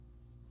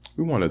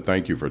We want to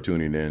thank you for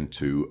tuning in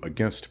to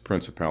Against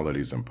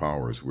Principalities and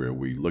Powers, where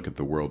we look at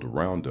the world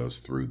around us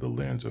through the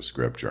lens of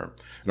Scripture.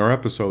 In our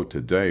episode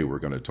today, we're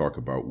going to talk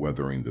about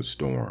weathering the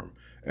storm,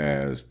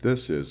 as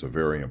this is a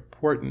very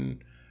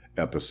important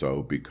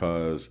episode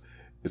because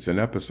it's an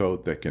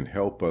episode that can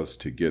help us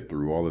to get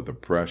through all of the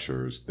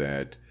pressures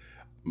that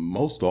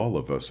most all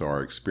of us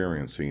are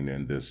experiencing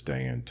in this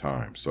day and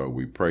time. So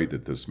we pray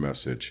that this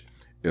message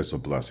is a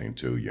blessing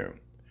to you.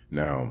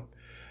 Now,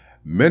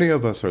 many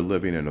of us are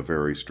living in a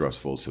very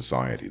stressful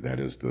society. That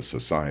is the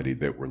society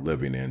that we're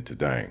living in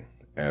today.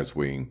 As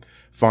we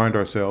find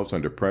ourselves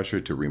under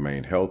pressure to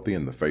remain healthy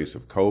in the face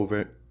of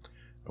COVID,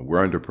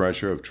 we're under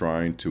pressure of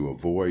trying to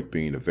avoid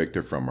being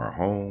evicted from our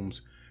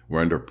homes. We're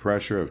under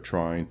pressure of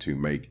trying to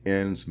make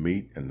ends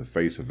meet in the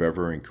face of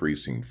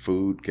ever-increasing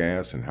food,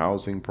 gas, and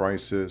housing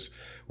prices.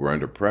 We're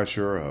under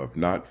pressure of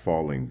not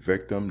falling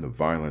victim to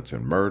violence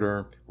and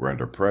murder. We're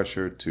under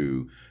pressure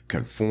to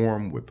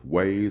conform with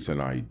ways and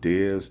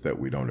ideas that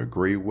we don't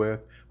agree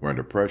with. We're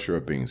under pressure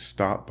of being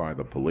stopped by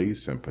the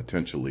police and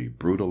potentially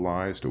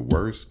brutalized or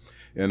worse.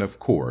 And of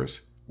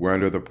course, we're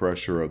under the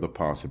pressure of the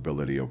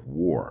possibility of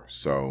war.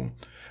 So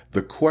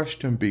the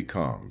question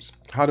becomes,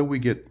 how do we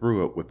get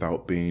through it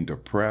without being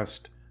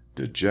depressed,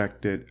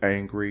 dejected,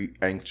 angry,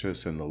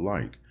 anxious, and the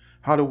like?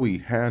 How do we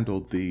handle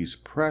these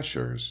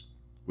pressures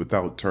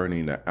without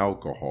turning to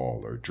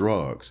alcohol or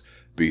drugs,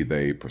 be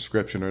they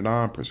prescription or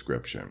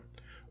non-prescription,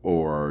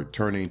 or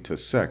turning to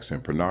sex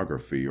and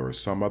pornography or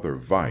some other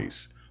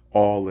vice,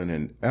 all in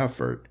an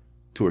effort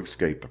to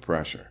escape the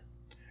pressure?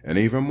 And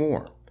even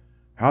more,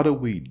 how do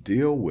we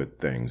deal with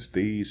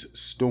these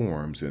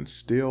storms, and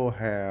still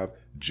have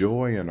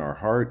joy in our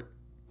heart,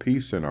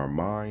 peace in our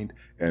mind,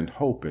 and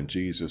hope in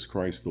Jesus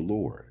Christ the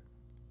Lord?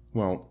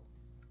 Well,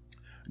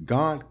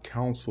 God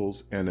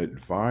counsels and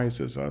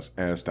advises us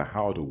as to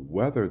how to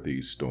weather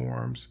these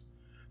storms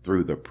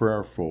through the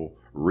prayerful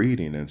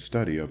reading and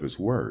study of His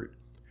Word.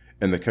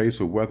 In the case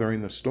of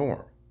weathering the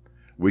storm,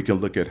 we can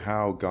look at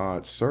how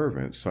God's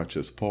servants, such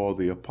as Paul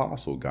the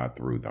Apostle, got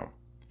through them.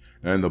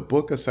 Now, in the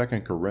book of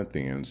 2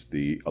 Corinthians,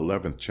 the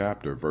 11th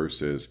chapter,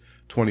 verses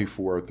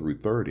 24 through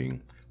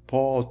 30,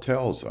 Paul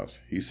tells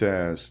us, he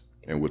says,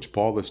 in which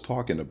Paul is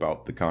talking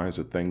about the kinds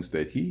of things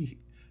that he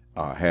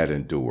had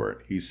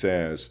endured. He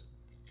says,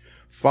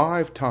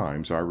 5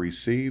 times I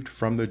received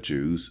from the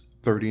Jews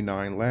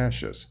 39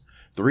 lashes.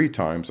 3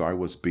 times I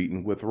was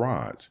beaten with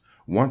rods.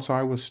 Once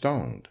I was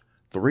stoned.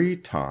 3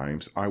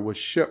 times I was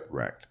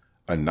shipwrecked.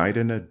 A night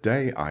and a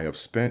day I have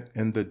spent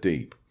in the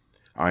deep.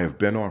 I have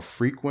been on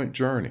frequent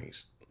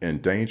journeys, in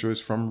dangers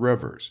from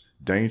rivers,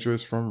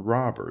 dangers from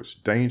robbers,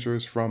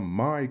 dangers from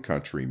my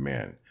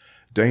countrymen,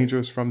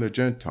 dangers from the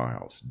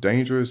Gentiles,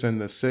 dangers in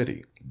the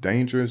city,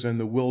 dangers in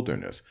the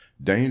wilderness,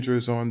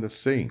 dangers on the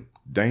sea,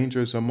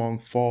 dangers among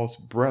false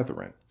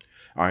brethren.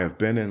 I have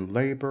been in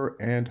labor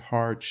and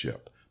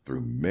hardship,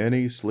 through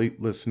many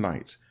sleepless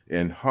nights,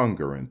 in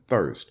hunger and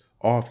thirst,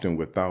 often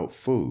without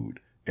food,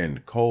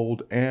 in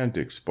cold and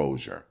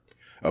exposure.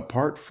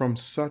 Apart from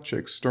such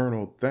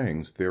external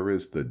things, there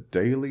is the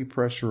daily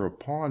pressure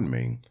upon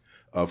me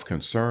of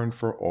concern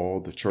for all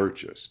the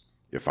churches.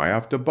 If I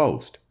have to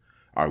boast,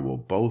 I will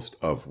boast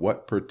of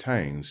what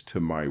pertains to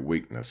my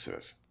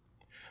weaknesses.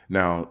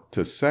 Now,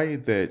 to say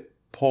that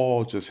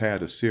Paul just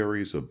had a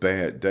series of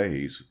bad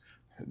days,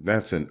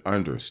 that's an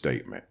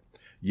understatement.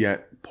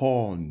 Yet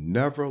Paul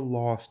never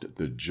lost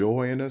the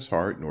joy in his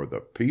heart, nor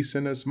the peace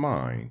in his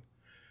mind,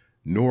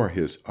 nor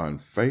his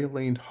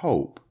unfailing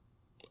hope,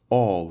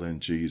 all in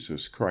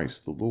Jesus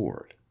Christ the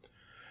Lord.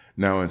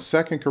 Now in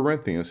 2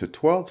 Corinthians, the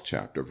 12th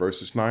chapter,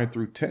 verses 9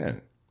 through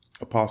 10,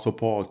 Apostle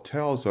Paul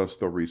tells us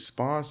the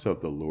response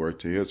of the Lord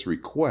to his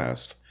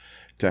request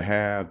to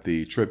have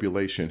the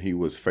tribulation he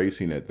was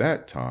facing at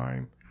that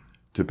time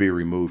to be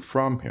removed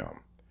from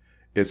him.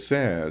 It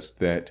says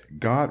that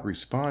God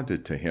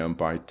responded to him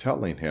by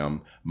telling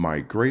him, "My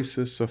grace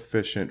is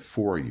sufficient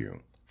for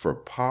you, for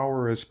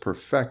power is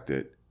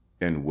perfected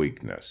in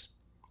weakness."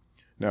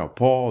 Now,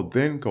 Paul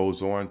then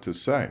goes on to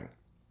say,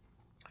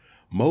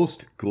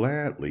 "Most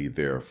gladly,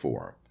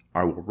 therefore,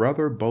 I will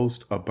rather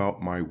boast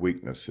about my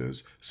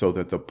weaknesses, so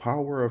that the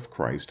power of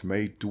Christ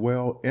may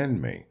dwell in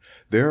me.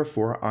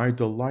 Therefore, I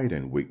delight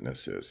in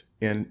weaknesses,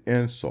 in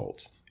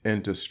insults,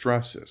 in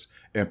distresses,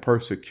 in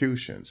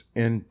persecutions,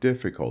 in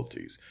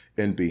difficulties,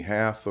 in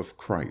behalf of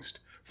Christ.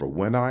 For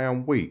when I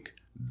am weak,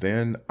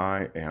 then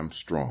I am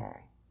strong."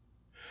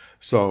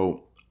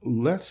 So,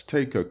 let's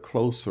take a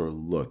closer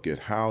look at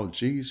how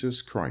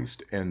Jesus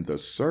Christ and the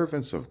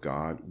servants of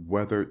God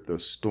weathered the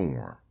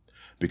storm.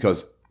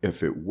 Because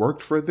if it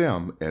worked for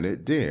them, and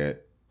it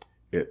did,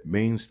 it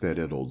means that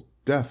it'll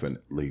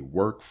definitely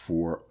work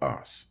for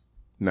us.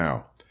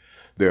 Now,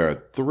 there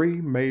are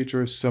 3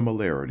 major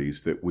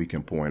similarities that we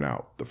can point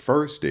out. The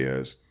first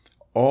is,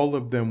 all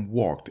of them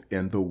walked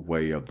in the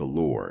way of the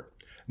Lord.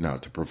 Now,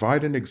 to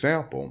provide an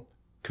example,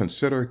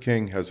 consider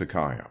King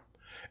Hezekiah.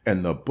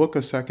 In the book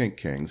of 2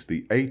 Kings,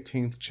 the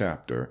 18th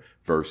chapter,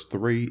 verse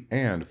 3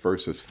 and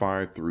verses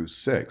 5 through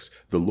 6,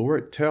 the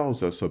Lord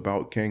tells us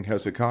about King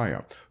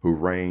Hezekiah, who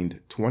reigned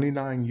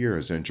 29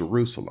 years in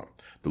Jerusalem.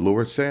 The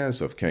Lord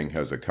says of King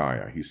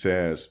Hezekiah, he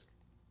says,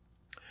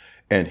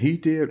 "And he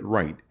did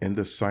right in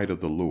the sight of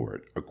the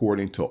Lord,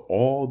 according to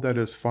all that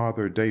his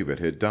father David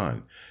had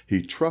done.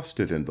 He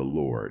trusted in the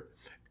Lord,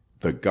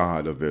 the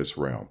God of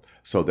Israel,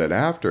 so that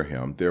after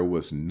him there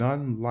was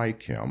none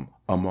like him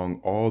among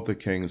all the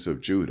kings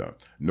of Judah,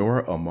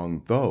 nor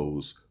among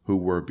those who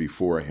were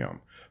before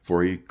him.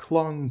 For he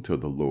clung to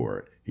the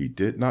Lord. He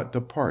did not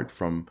depart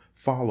from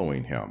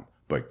following him,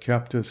 but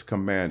kept his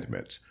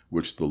commandments,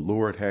 which the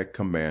Lord had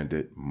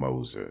commanded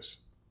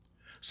Moses."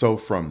 So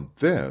from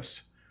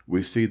this,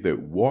 we see that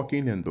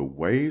walking in the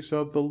ways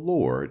of the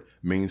Lord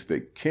means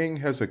that King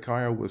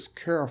Hezekiah was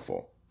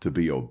careful to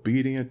be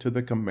obedient to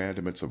the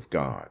commandments of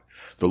God.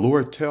 The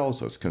Lord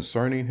tells us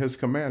concerning his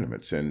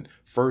commandments in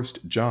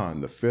 1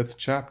 John, the 5th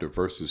chapter,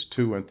 verses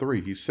 2 and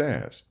 3, he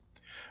says,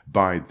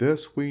 "By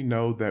this we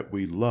know that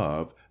we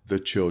love the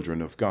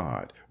children of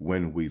God,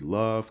 when we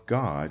love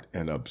God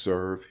and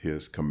observe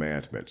his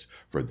commandments.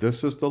 For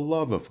this is the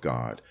love of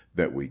God,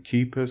 that we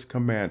keep his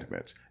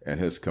commandments, and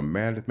his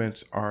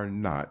commandments are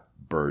not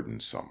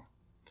burdensome."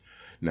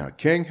 Now,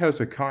 King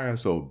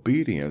Hezekiah's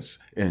obedience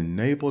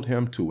enabled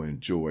him to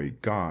enjoy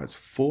God's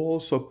full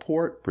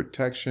support,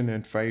 protection,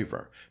 and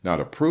favor. Now,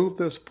 to prove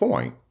this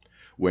point,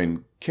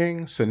 when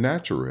King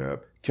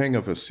Sennacherib, king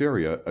of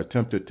Assyria,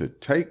 attempted to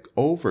take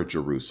over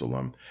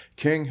Jerusalem,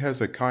 King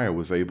Hezekiah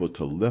was able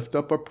to lift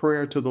up a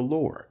prayer to the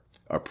Lord,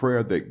 a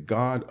prayer that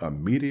God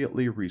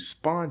immediately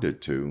responded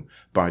to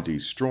by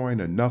destroying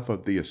enough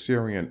of the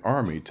Assyrian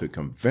army to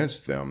convince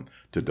them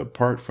to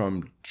depart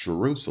from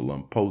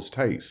Jerusalem post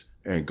haste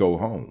and go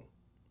home.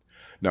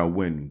 Now,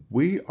 when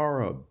we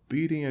are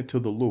obedient to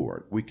the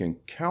Lord, we can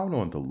count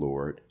on the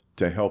Lord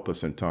to help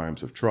us in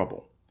times of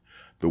trouble.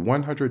 The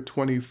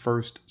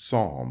 121st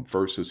Psalm,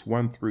 verses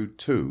 1 through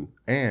 2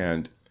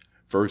 and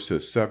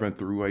verses 7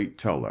 through 8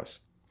 tell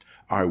us,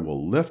 "I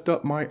will lift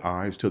up my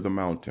eyes to the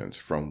mountains.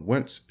 From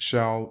whence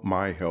shall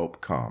my help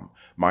come?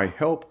 My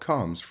help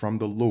comes from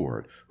the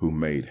Lord, who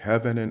made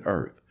heaven and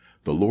earth.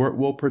 The Lord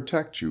will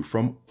protect you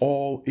from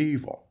all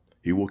evil.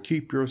 He will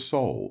keep your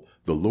soul.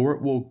 The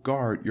Lord will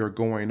guard your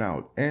going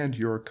out and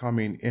your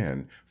coming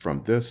in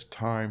from this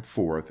time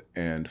forth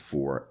and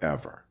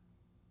forever."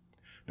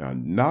 Now,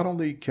 not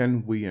only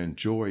can we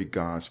enjoy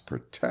God's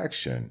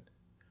protection,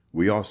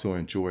 we also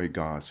enjoy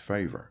God's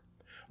favor.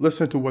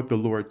 Listen to what the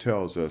Lord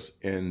tells us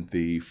in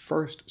the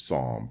 1st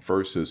Psalm,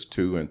 verses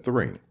 2 and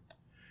 3,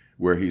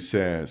 where he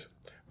says,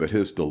 "But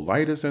his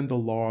delight is in the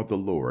law of the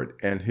Lord,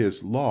 and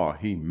his law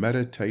he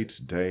meditates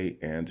day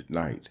and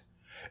night.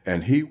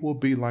 And he will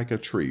be like a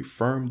tree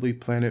firmly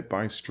planted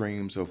by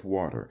streams of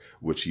water,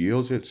 which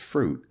yields its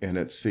fruit in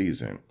its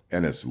season,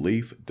 and its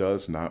leaf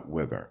does not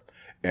wither.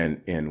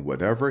 And in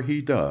whatever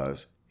he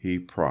does, he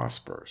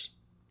prospers."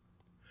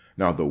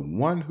 Now, the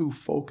one who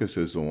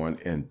focuses on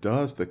and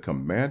does the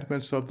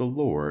commandments of the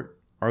Lord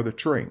are the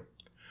tree.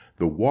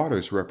 The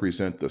waters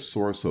represent the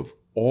source of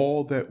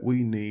all that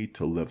we need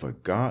to live a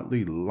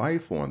godly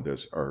life on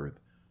this earth,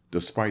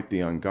 despite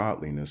the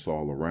ungodliness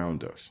all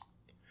around us.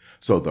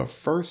 So the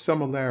first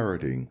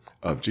similarity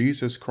of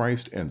Jesus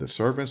Christ and the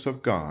servants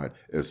of God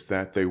is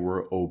that they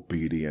were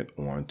obedient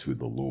unto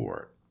the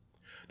Lord.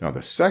 Now,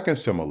 the second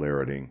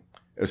similarity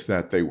is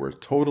that they were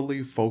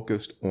totally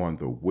focused on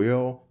the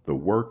will, the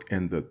work,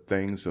 and the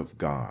things of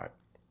God.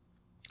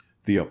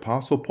 The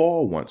Apostle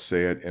Paul once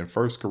said in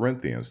 1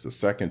 Corinthians, the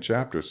 2nd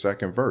chapter,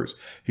 2nd verse,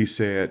 he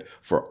said,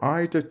 "For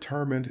I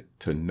determined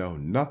to know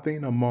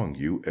nothing among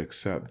you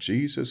except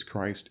Jesus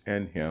Christ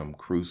and him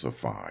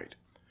crucified."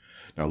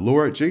 Now,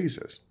 Lord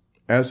Jesus,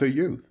 as a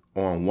youth,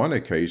 on one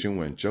occasion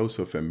when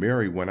Joseph and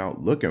Mary went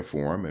out looking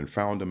for him and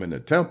found him in the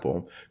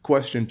temple,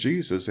 questioned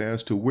Jesus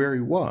as to where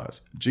he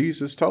was.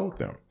 Jesus told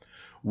them,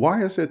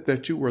 "Why is it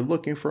that you were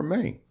looking for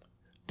me?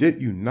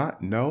 Did you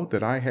not know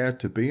that I had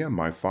to be in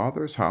my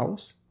Father's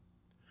house?"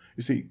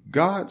 You see,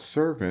 God's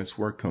servants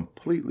were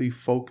completely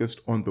focused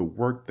on the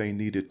work they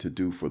needed to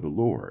do for the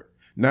Lord.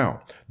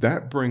 Now,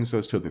 that brings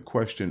us to the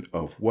question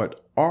of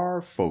what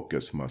our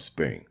focus must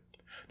be.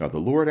 Now, the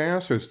Lord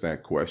answers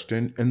that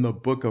question in the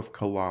book of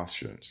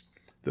Colossians,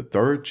 the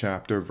 3rd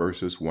chapter,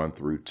 verses 1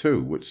 through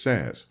 2, which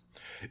says,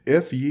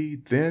 "If ye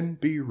then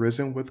be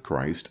risen with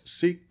Christ,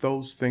 seek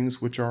those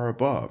things which are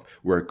above,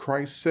 where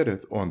Christ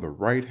sitteth on the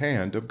right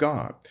hand of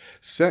God.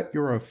 Set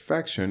your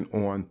affection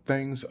on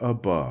things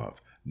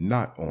above,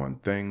 not on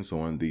things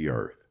on the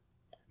earth."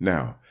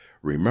 Now,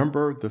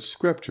 remember the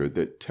scripture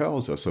that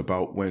tells us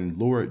about when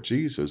Lord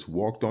Jesus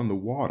walked on the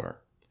water.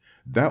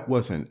 That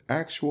was an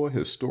actual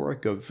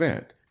historic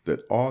event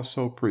that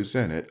also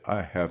presented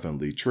a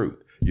heavenly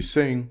truth. You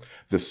see,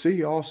 the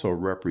sea also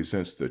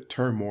represents the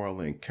turmoil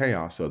and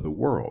chaos of the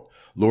world.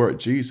 Lord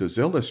Jesus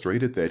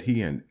illustrated that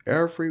he and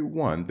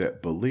everyone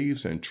that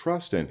believes and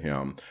trusts in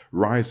him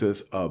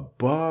rises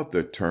above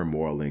the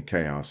turmoil and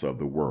chaos of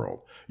the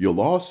world.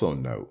 You'll also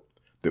note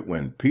that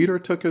when Peter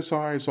took his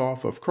eyes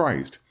off of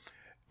Christ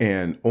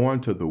and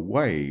onto the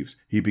waves,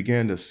 he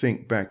began to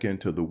sink back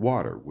into the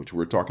water, which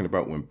we're talking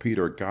about when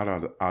Peter got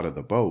out of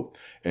the boat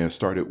and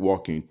started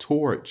walking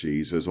toward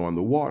Jesus on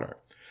the water.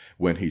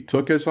 When he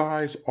took his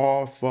eyes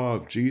off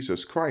of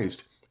Jesus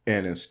Christ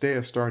and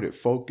instead started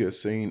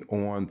focusing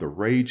on the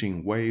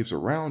raging waves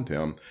around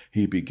him,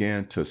 he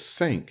began to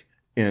sink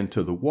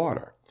into the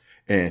water.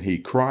 And he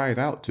cried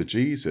out to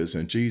Jesus,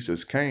 and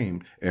Jesus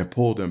came and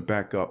pulled him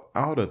back up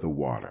out of the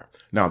water.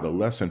 Now, the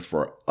lesson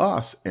for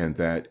us in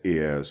that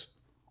is,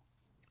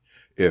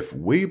 if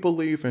we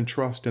believe and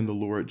trust in the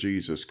Lord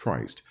Jesus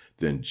Christ,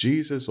 then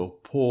Jesus will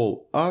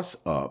pull us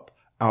up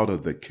out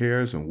of the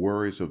cares and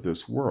worries of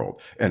this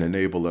world and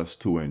enable us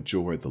to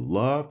enjoy the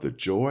love, the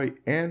joy,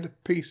 and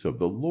peace of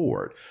the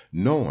Lord,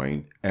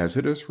 knowing, as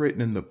it is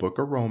written in the book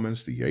of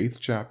Romans, the 8th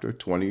chapter,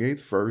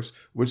 28th verse,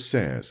 which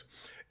says,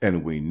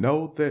 "And we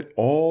know that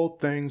all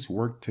things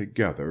work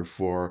together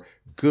for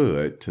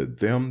good to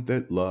them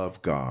that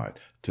love God,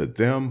 to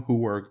them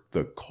who are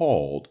the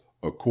called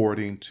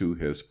according to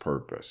his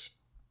purpose."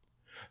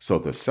 So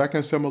the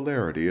second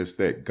similarity is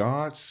that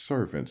God's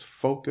servants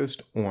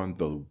focused on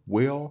the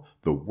will,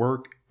 the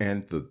work,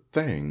 and the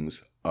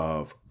things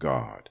of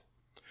God.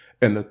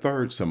 And the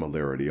third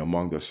similarity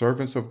among the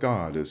servants of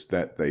God is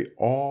that they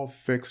all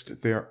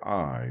fixed their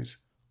eyes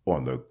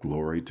on the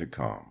glory to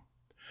come.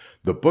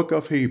 The book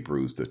of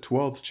Hebrews, the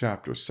 12th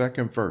chapter,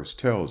 2nd verse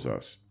tells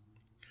us,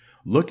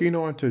 "Looking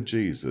on to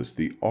Jesus,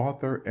 the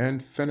author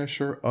and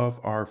finisher of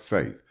our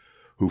faith,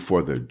 who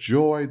for the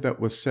joy that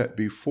was set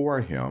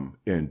before him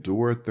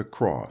endured the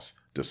cross,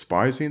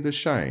 despising the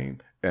shame,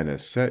 and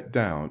is set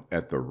down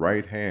at the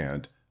right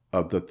hand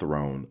of the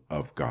throne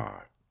of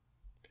God."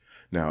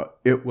 Now,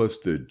 it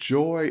was the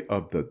joy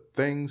of the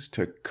things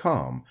to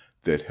come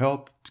that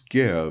helped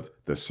give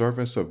the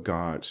servants of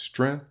God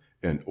strength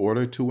in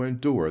order to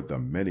endure the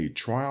many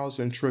trials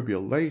and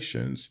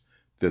tribulations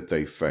that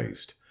they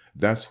faced.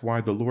 That's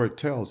why the Lord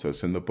tells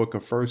us in the book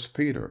of 1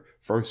 Peter,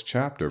 1st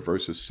chapter,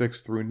 verses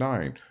 6 through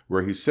 9,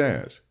 where he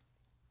says,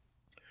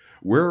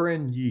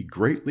 "Wherein ye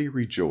greatly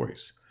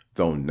rejoice,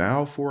 though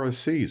now for a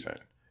season,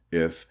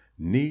 if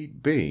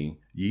need be,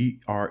 ye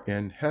are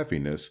in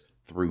heaviness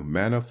through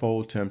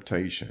manifold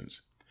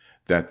temptations,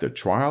 that the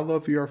trial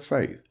of your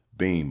faith,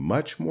 being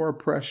much more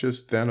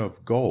precious than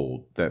of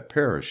gold that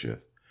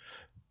perisheth,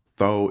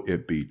 though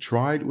it be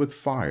tried with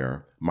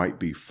fire, might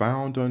be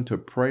found unto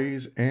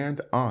praise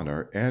and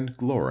honor and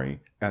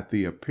glory at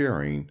the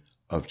appearing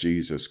of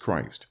Jesus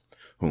Christ,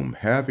 whom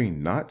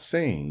having not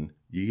seen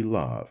ye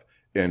love,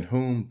 in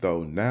whom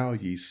though now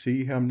ye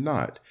see him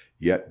not,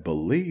 yet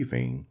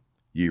believing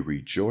ye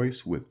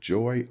rejoice with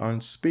joy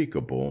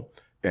unspeakable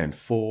and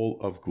full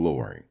of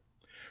glory,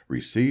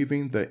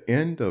 receiving the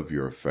end of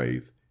your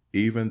faith,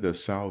 even the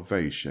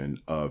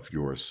salvation of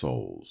your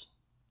souls."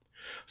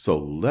 So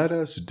let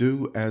us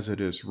do as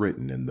it is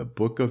written in the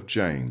book of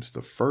James,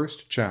 the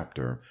 1st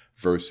chapter,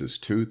 verses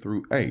 2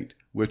 through 8,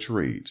 which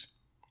reads,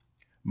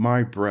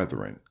 "My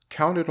brethren,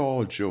 count it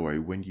all joy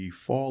when ye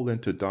fall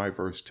into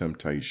diverse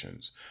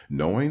temptations,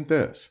 knowing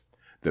this,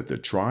 that the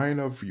trying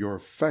of your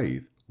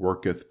faith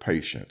worketh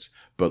patience.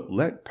 But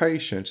let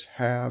patience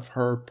have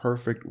her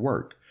perfect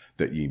work,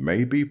 that ye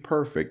may be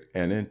perfect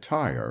and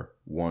entire,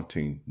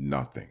 wanting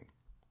nothing."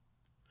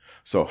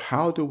 So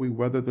how do we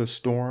weather the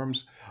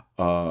storms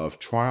of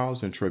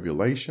trials and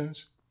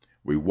tribulations?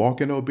 We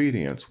walk in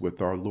obedience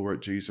with our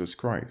Lord Jesus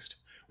Christ.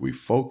 We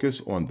focus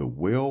on the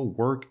will,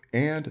 work,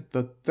 and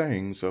the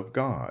things of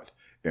God,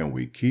 and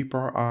we keep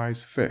our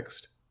eyes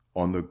fixed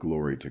on the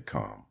glory to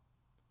come.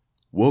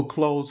 We'll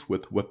close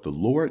with what the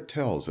Lord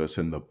tells us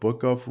in the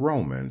book of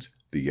Romans,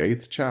 the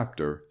 8th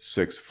chapter,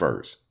 6th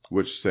verse,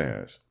 which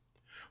says,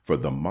 "For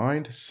the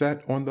mind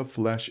set on the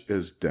flesh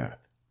is death,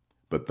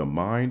 but the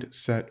mind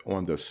set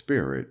on the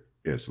Spirit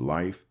is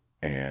life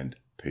and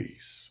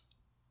peace."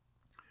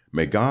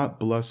 May God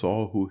bless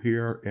all who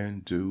hear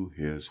and do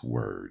his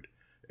word.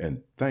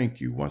 And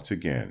thank you once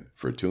again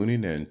for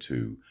tuning in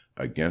to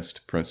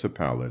Against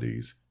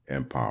Principalities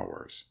and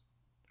Powers.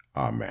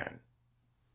 Amen.